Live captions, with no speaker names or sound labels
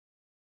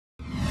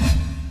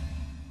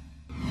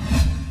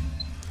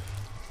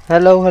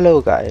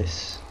Hello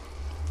guys.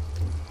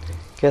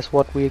 Guess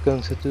what we're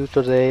going to do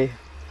today?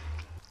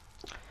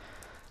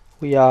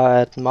 We are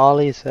at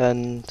Marley's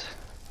and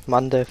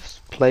Mandev's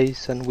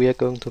place and we are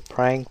going to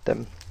prank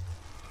them.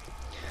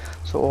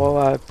 So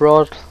I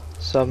brought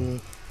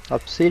some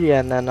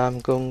obsidian and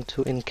I'm going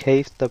to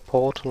encase the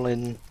portal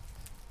in,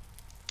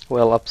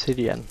 well,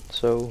 obsidian.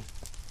 So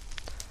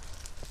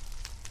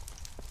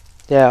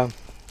yeah,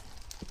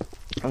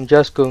 I'm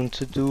just going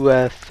to do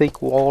a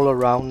thick wall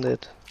around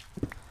it.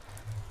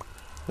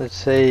 Let's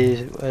say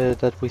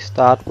that we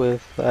start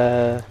with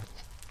a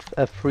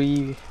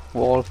free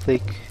wall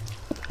thick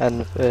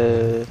and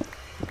the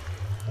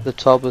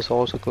top is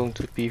also going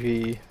to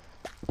be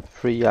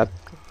free.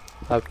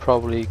 I'm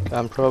probably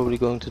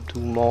going to do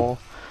more,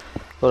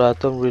 but I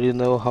don't really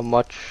know how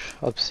much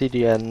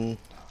obsidian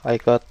I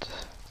got.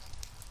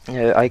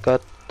 Yeah, I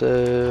got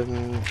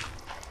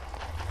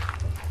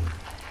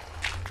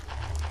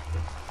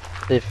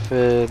if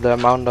the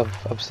amount of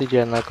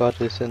obsidian I got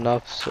is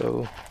enough.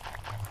 So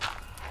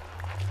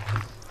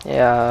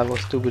yeah, I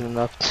was stupid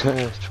enough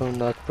to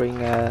not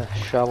bring a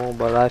shovel,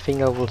 but I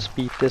think I will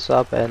speed this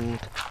up and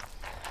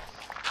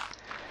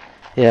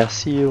yeah,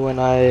 see you when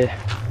I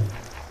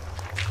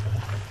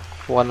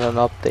want an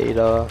update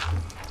uh,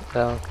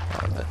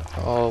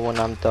 or when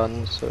I'm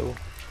done. So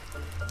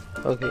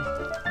okay.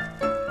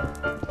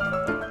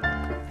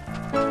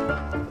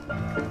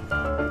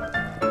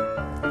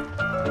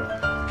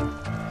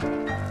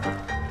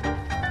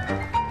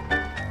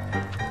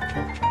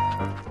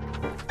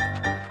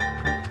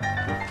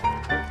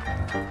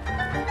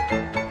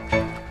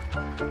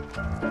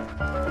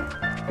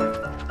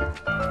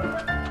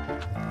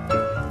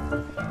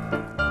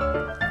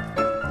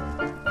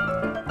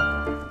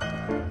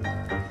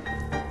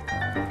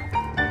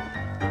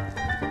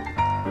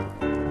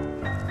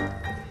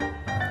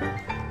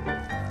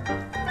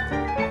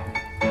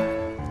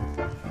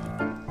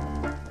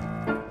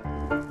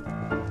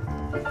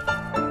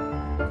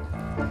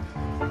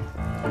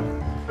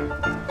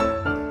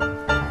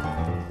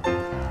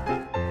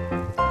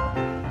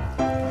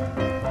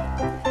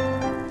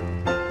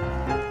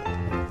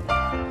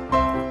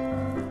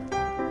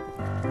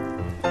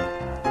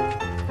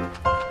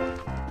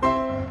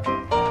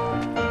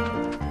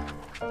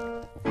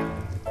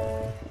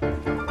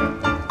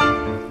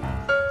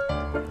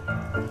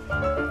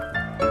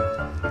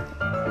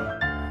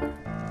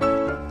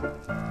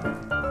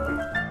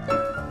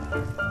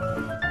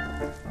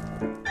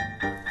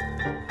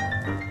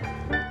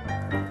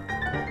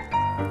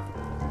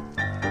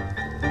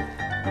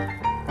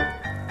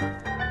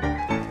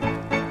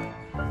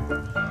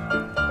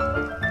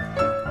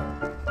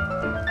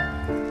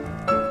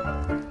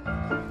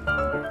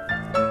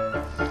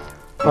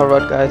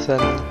 Alright guys,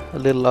 and a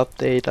little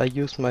update. I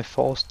used my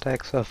 4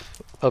 stacks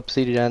of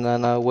obsidian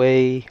and I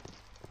way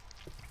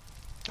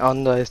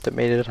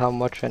underestimated how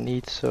much I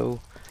need, so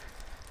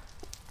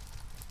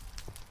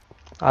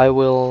I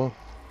will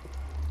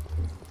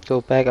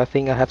go back. I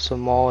think I have some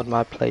more at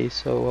my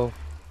place, so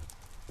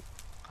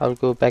I'll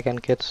go back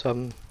and get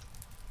some.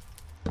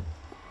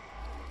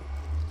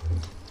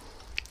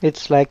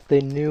 It's like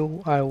they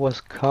knew I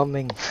was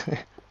coming.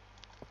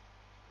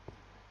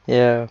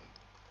 Yeah.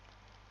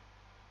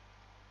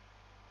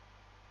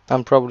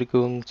 I'm probably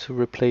going to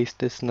replace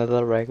this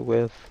netherrack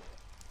with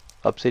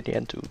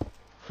obsidian too.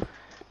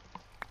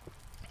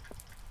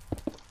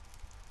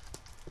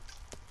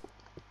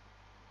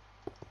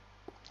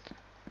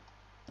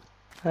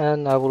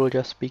 And I will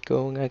just be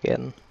going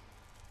again.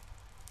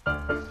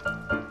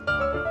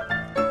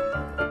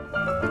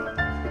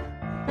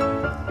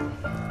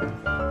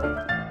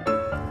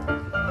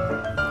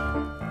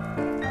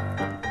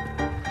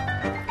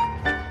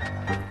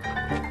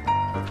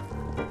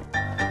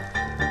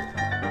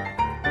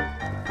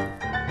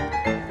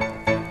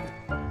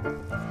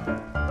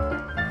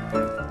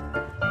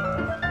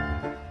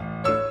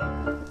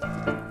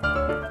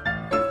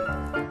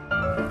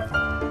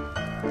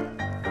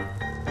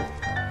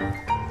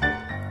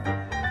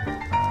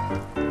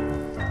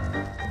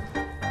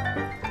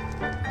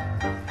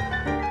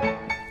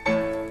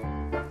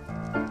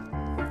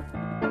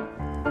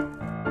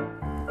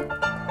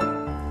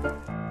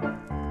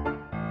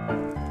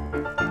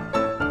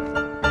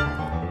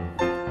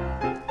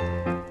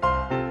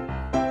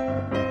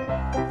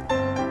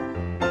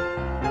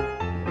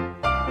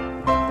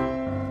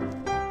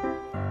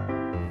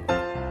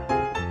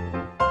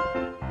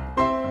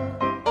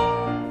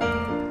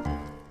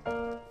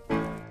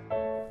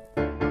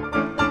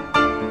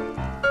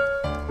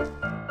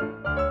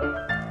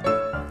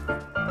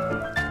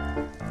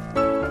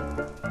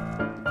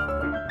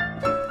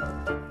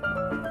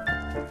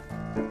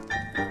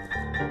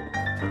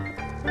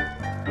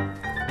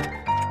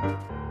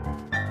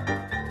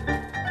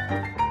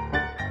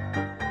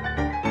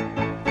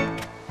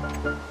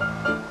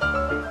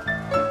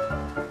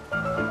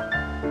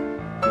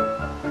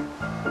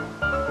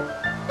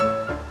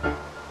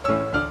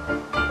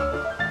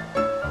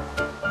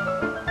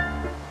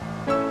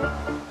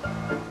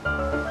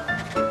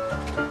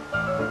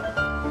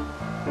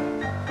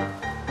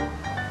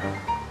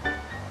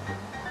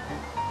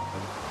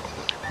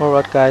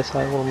 Alright guys,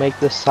 I will make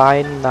the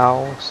sign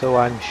now, so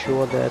I'm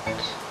sure that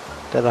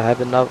I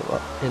have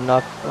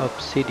enough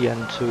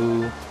obsidian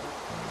to,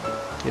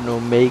 you know,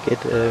 make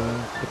it,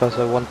 because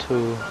I want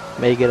to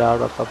make it out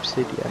of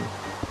obsidian.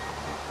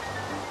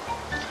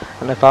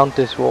 And I found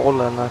this wall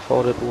and I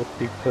thought it would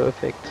be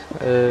perfect.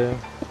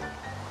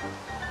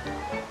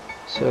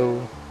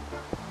 So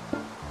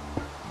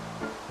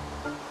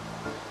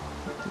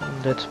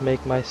let's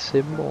make my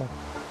symbol,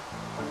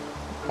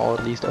 or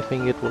at least I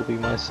think it will be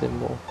my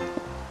symbol.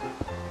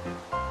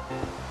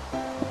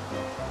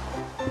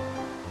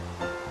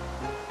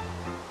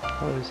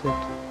 How is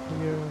it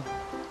here?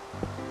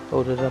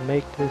 Oh, did I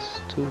make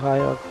this too high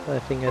up? I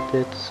think I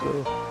did,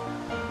 so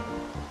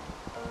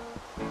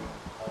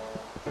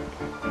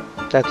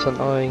that's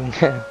annoying.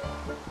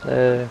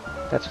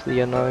 That's the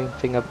annoying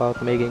thing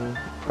about making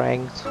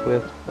pranks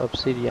with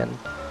obsidian.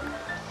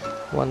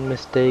 One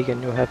mistake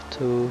and you have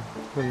to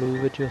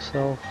remove it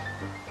yourself.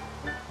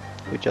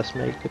 We just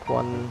make it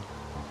one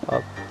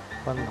up,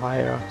 one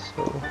higher,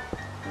 so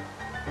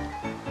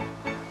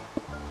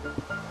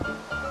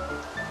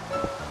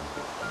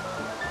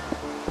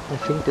I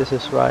think this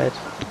is right.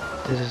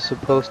 This is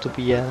supposed to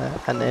be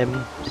an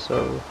M,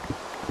 so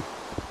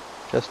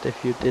just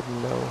if you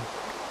didn't know.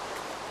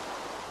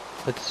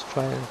 Let's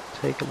try and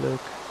take a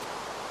look.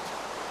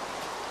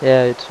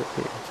 Yeah, it's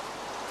okay.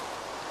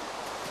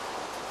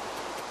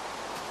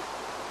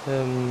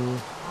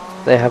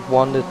 They have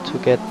wanted to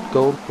get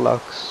gold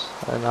blocks,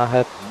 and I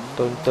have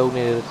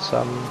donated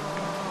some,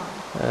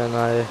 and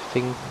I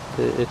think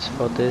it's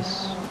for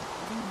this.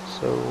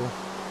 So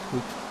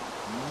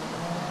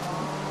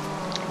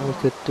we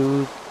could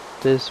do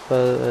this,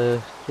 but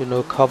you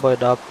know, cover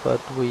it up.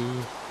 But we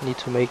need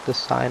to make the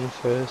sign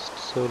first.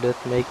 So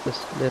let's make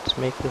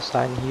the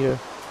sign here.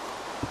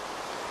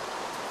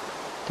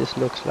 This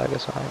looks like a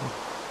sign.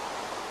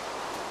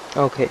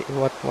 Okay,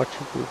 what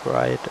should we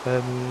write?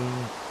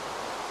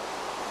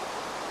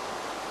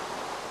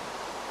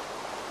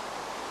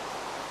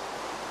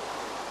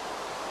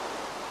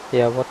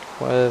 Yeah,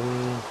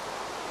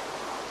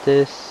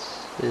 this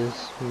is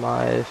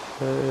my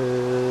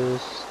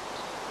first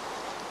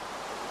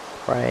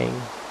prank.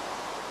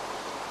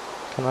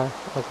 Can I?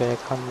 Okay, I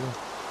can't.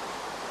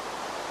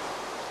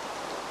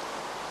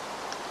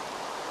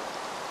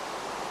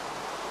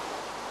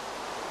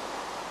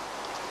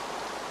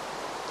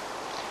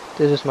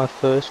 This is my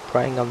first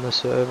prank on the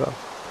server.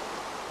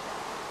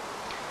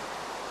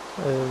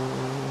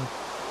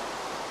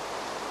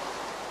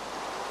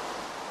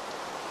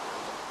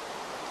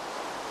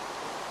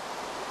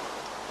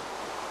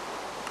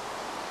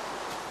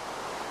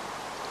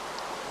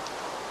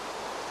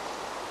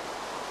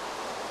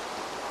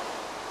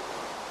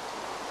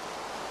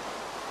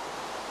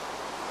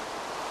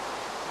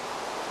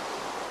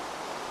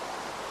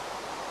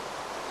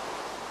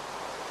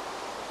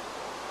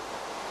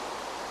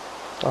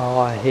 Oh,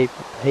 I hate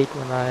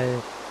when I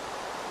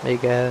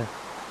make a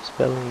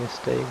spelling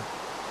mistake.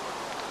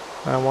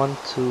 I want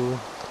to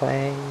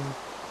thank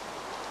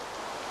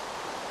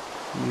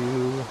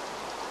you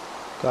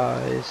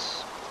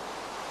guys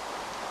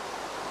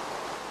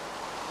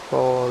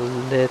for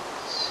letting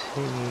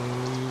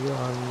me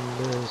on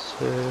the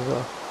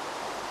server.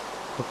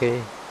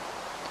 Okay,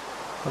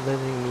 for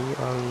letting me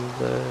on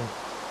the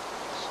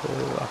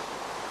server.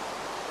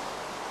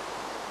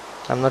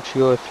 I'm not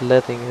sure if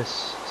letting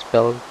is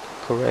spelled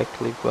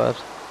correctly, but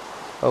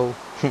oh.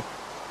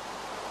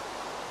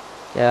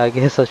 Yeah, I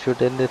guess I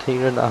should end it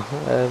here now.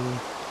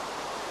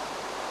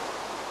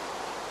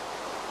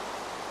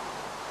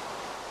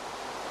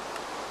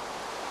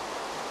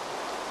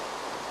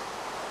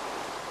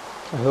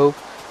 I hope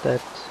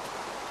that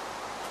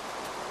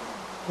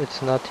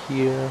it's not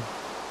here.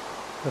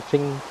 I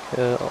think,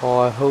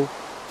 or I hope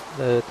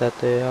that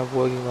they are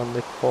working on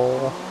the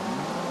core.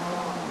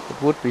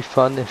 It would be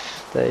fun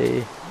if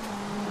they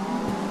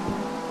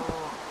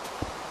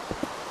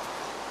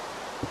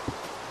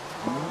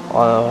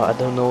I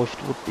don't know if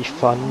it would be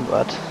fun,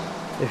 but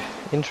if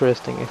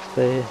interesting if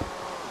they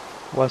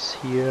was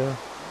here.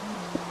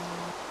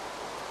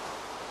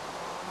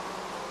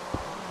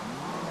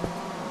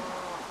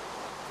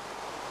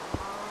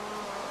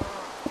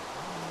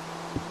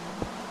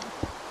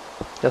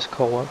 Just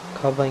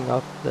covering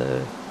up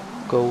the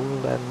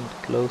gold and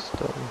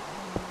glowstone.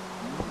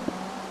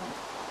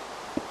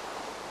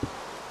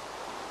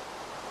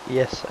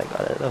 Yes, I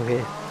got it.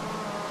 Okay.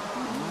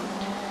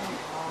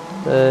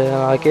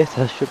 I guess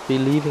I should be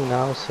leaving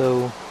now,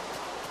 so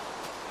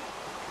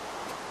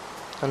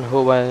and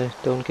hope I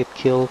don't get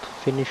killed.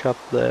 Finish up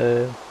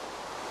the,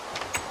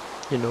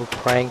 you know,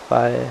 prank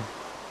by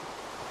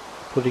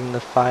putting the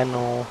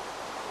final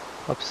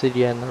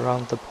obsidian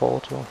around the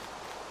portal.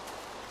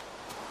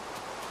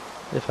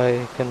 If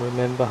I can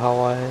remember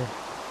how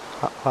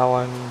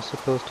I'm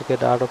supposed to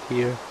get out of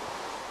here.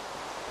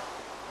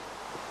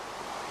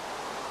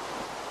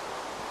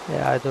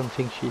 Yeah, I don't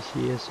think she's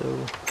here,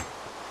 so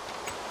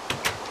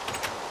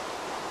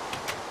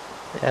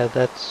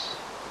yeah,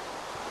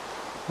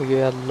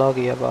 we are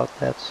lucky about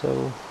that.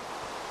 So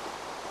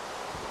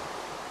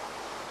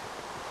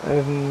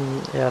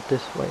Yeah,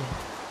 this way.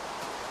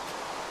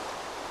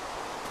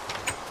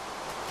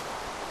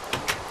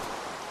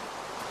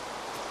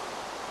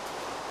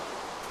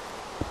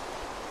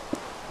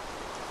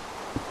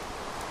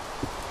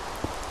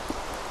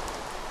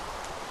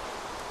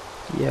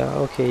 Yeah,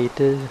 okay,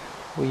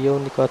 we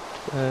only got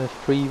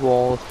 3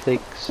 wall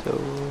thick,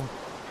 so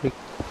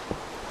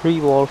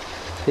 3 wall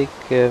thick,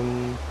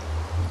 you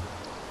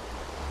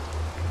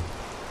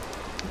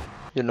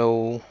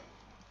know,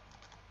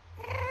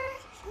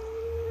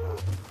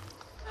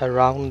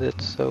 around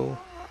it, so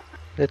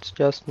let's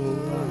just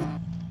move on.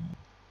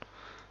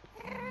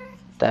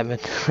 Damn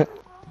it.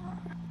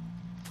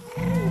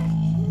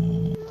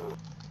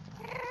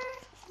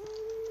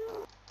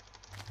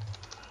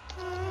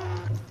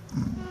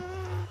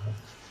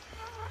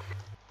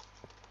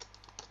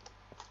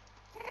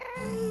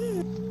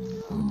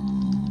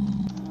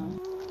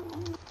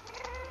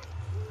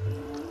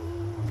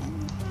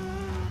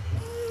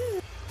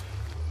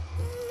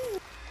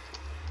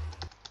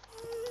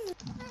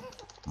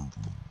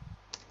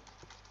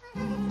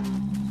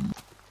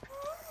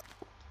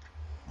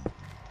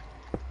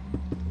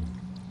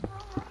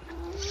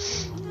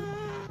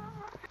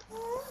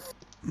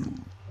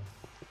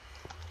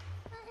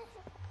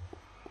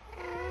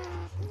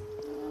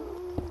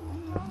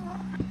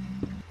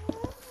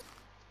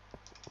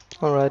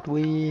 Alright,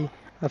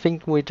 I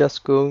think we're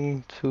just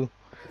going to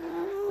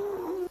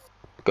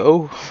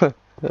go,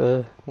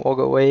 walk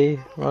away,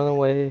 run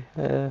away,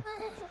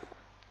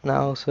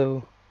 now,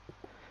 so,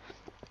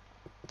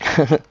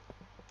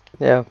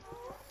 yeah.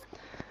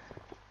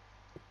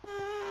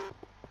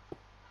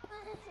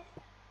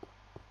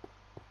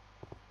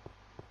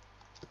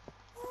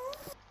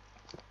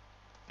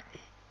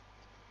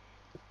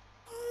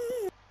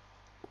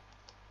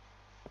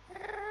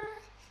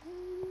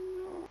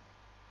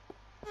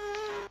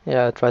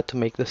 Yeah, I tried to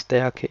make the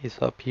staircase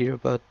up here,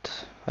 but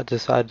I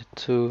decided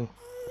to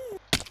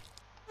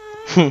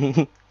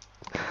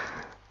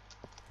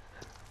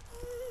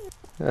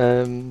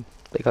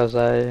because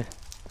I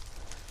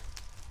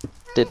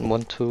didn't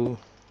want to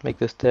make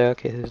the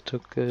staircase. It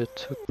took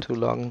too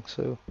long,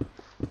 so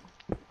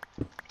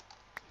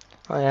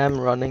I am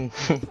running.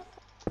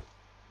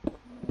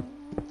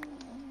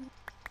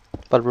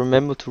 But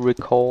remember to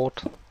record.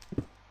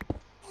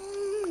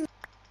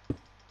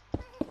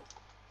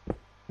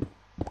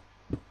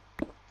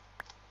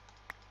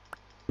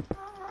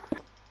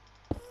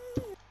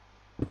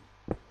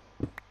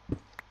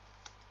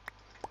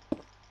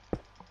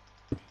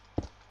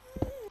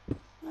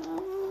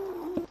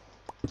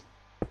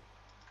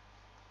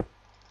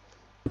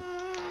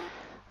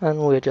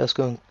 And we're just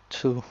going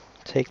to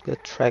take the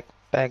track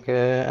back,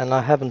 and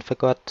I haven't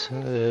forgot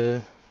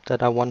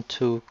that I want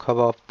to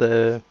cover up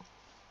the...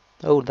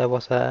 Oh, there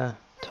was a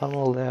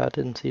tunnel there, I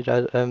didn't see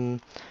that. I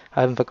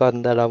haven't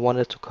forgotten that I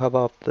wanted to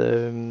cover up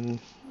the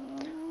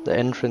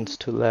entrance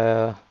to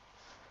the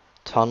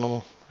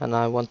tunnel, and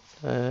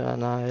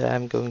and I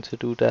am going to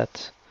do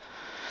that.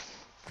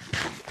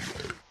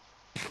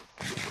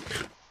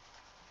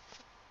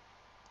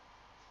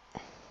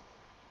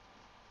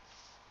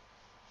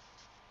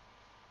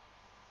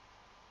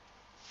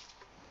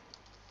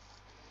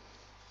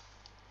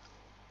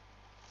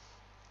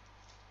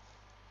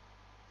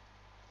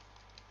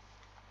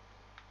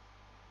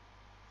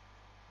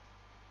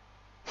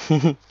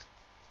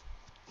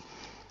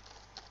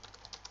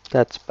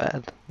 That's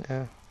bad,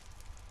 yeah.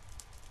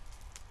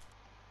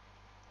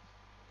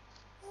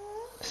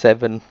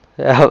 7,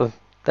 yeah,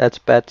 that's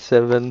bad,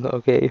 7,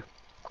 okay.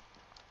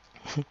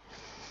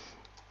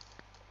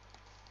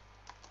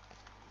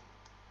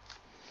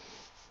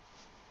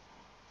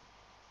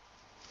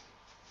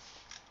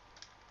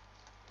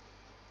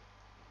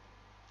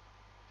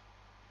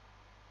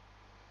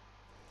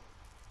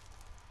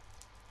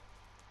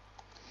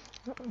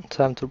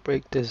 Time to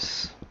break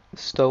this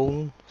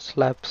stone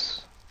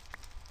slabs.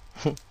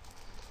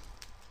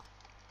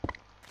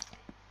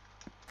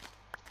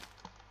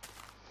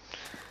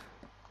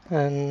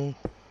 And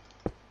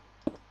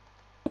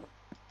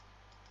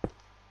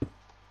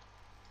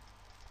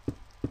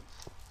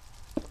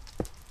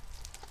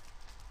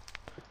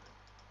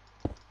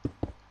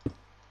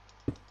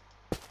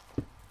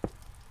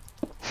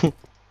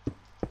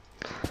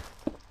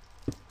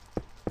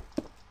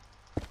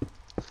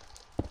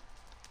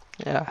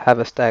yeah, I have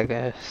a stack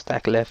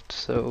left,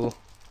 so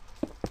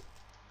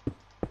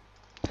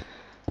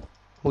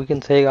we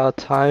can take our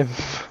time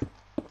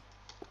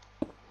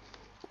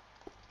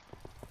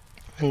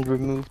and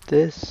remove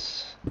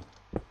this.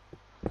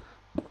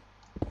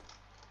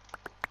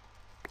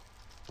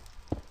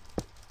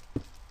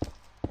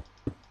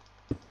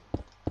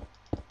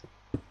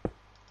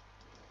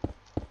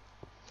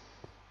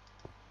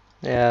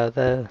 Yeah,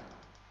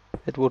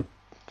 it would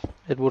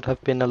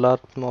have been a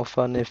lot more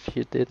fun if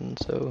you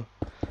didn't, so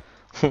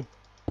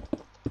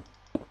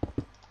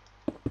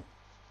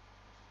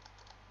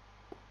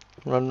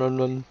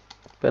run.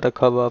 Better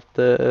cover up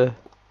the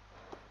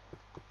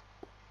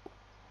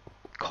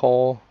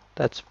core.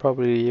 That's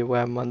probably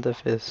where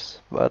Mondef is,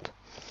 but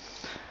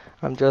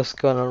I'm just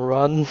gonna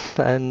run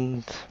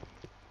and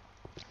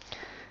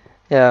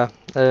yeah,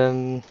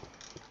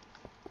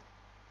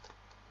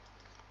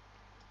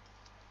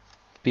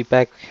 be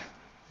back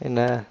in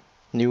a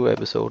new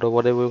episode or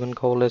whatever we can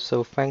call it.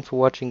 So thanks for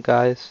watching,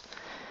 guys.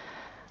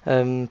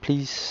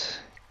 Please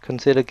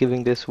consider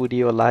giving this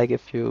video a like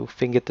if you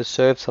think it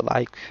deserves a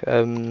like.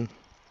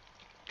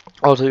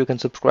 Also, you can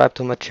subscribe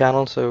to my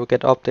channel so you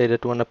get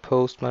updated when I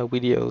post my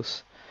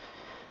videos.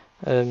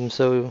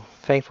 So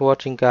thanks for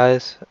watching,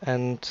 guys,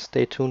 and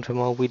stay tuned for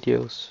more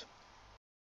videos.